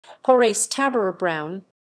Horace Tabberer Brown.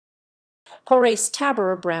 Horace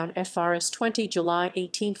Tabberer Brown, FRS 20 July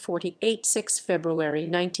 1848, 6 February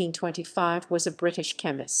 1925, was a British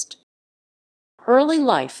chemist. Early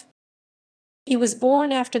life. He was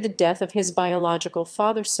born after the death of his biological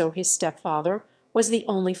father, so his stepfather was the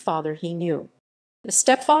only father he knew. The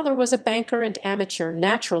stepfather was a banker and amateur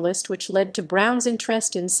naturalist, which led to Brown's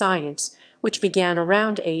interest in science, which began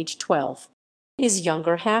around age 12. His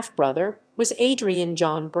younger half-brother was Adrian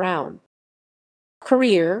John Brown.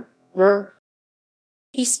 Career.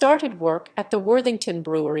 He started work at the Worthington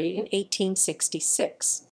Brewery in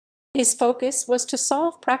 1866. His focus was to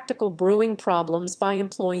solve practical brewing problems by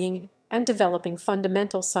employing and developing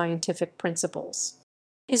fundamental scientific principles.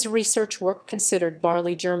 His research work considered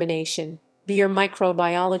barley germination, beer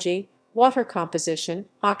microbiology, water composition,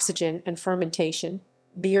 oxygen and fermentation,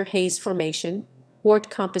 beer haze formation, wort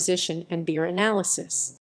composition, and beer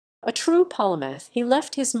analysis. A true polymath, he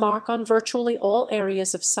left his mark on virtually all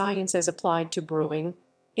areas of science as applied to brewing,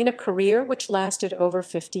 in a career which lasted over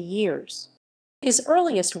 50 years. His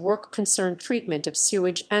earliest work concerned treatment of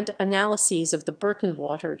sewage and analyses of the Burton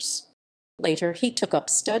waters. Later he took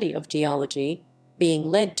up study of geology,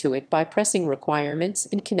 being led to it by pressing requirements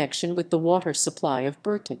in connection with the water supply of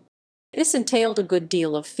Burton. This entailed a good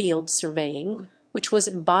deal of field surveying, which was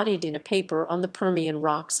embodied in a paper on the Permian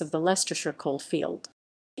rocks of the Leicestershire coalfield.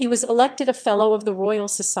 He was elected a Fellow of the Royal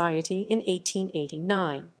Society in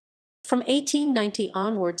 1889. From 1890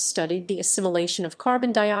 onwards studied the assimilation of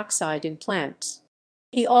carbon dioxide in plants.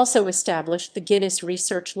 He also established the Guinness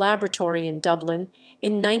Research Laboratory in Dublin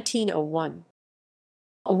in 1901.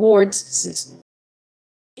 Awards.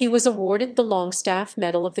 He was awarded the Longstaff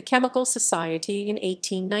Medal of the Chemical Society in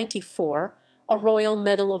 1894, a Royal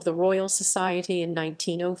Medal of the Royal Society in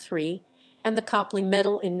 1903, and the Copley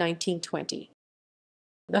Medal in 1920.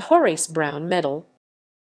 The Horace Brown Medal.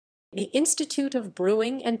 The Institute of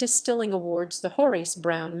Brewing and Distilling awards the Horace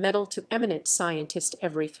Brown Medal to eminent scientists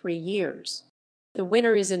every 3 years. The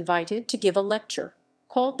winner is invited to give a lecture,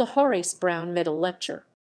 called the Horace Brown Medal Lecture.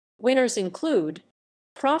 Winners include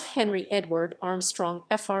Prof. Henry Edward Armstrong,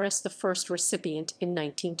 FRS, the first recipient in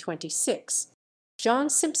 1926. John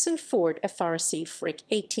Simpson Ford, FRC Frick,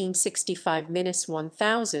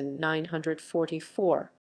 1865–1944.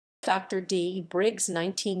 Dr. D. Briggs,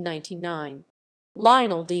 1999.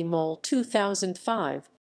 Lionel D. Mole, 2005.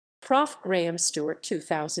 Prof. Graham Stewart,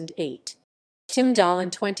 2008. Tim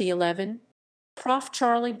Dolan, 2011. Prof.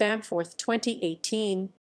 Charlie Bamforth, 2018.